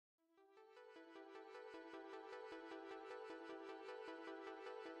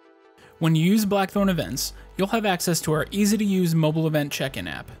When you use Blackthorn events, you'll have access to our easy-to-use mobile event check-in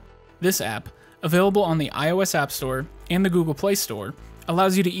app. This app, available on the iOS App Store and the Google Play Store,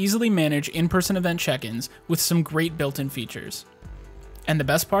 allows you to easily manage in-person event check-ins with some great built-in features. And the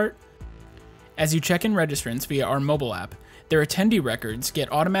best part? As you check in registrants via our mobile app, their attendee records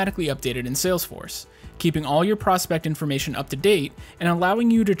get automatically updated in Salesforce, keeping all your prospect information up to date and allowing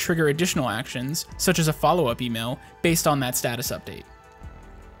you to trigger additional actions, such as a follow-up email, based on that status update.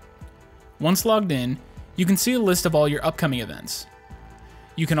 Once logged in, you can see a list of all your upcoming events.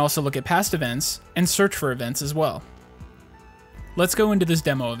 You can also look at past events and search for events as well. Let's go into this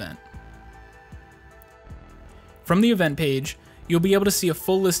demo event. From the event page, you'll be able to see a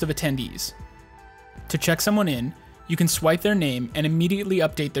full list of attendees. To check someone in, you can swipe their name and immediately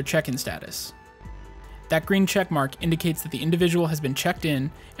update their check-in status. That green check mark indicates that the individual has been checked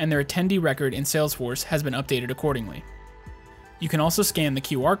in and their attendee record in Salesforce has been updated accordingly. You can also scan the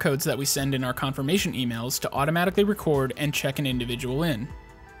QR codes that we send in our confirmation emails to automatically record and check an individual in.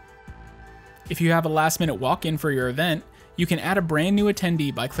 If you have a last-minute walk-in for your event, you can add a brand new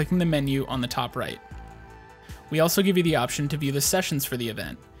attendee by clicking the menu on the top right. We also give you the option to view the sessions for the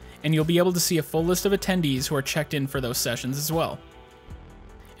event, and you'll be able to see a full list of attendees who are checked in for those sessions as well.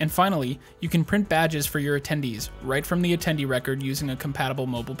 And finally, you can print badges for your attendees right from the attendee record using a compatible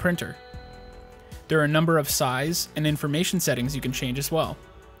mobile printer. There are a number of size and information settings you can change as well.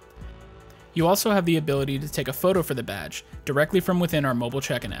 You also have the ability to take a photo for the badge directly from within our mobile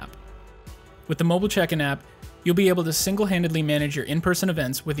check-in app. With the mobile check-in app, you'll be able to single-handedly manage your in-person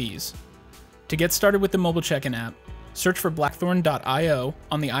events with ease. To get started with the mobile check-in app, search for blackthorn.io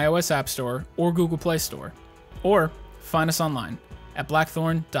on the iOS App Store or Google Play Store, or find us online at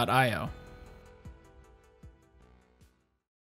blackthorn.io.